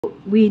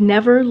We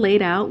never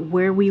laid out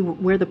where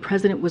the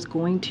president was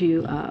going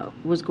to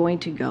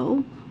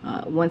go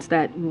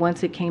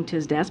once it came to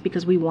his desk,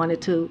 because we wanted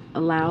to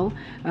allow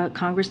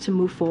Congress to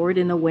move forward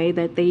in the way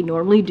that they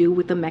normally do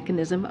with the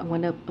mechanism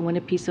when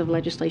a piece of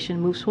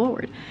legislation moves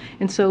forward.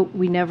 And so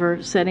we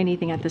never said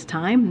anything at this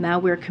time. Now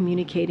we're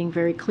communicating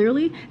very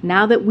clearly.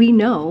 Now that we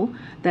know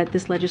that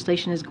this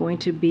legislation is going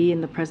to be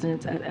in the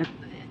president's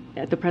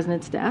at the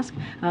president's desk,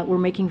 we're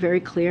making very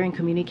clear and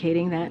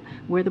communicating that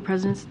where the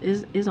president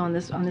is on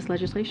this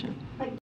legislation.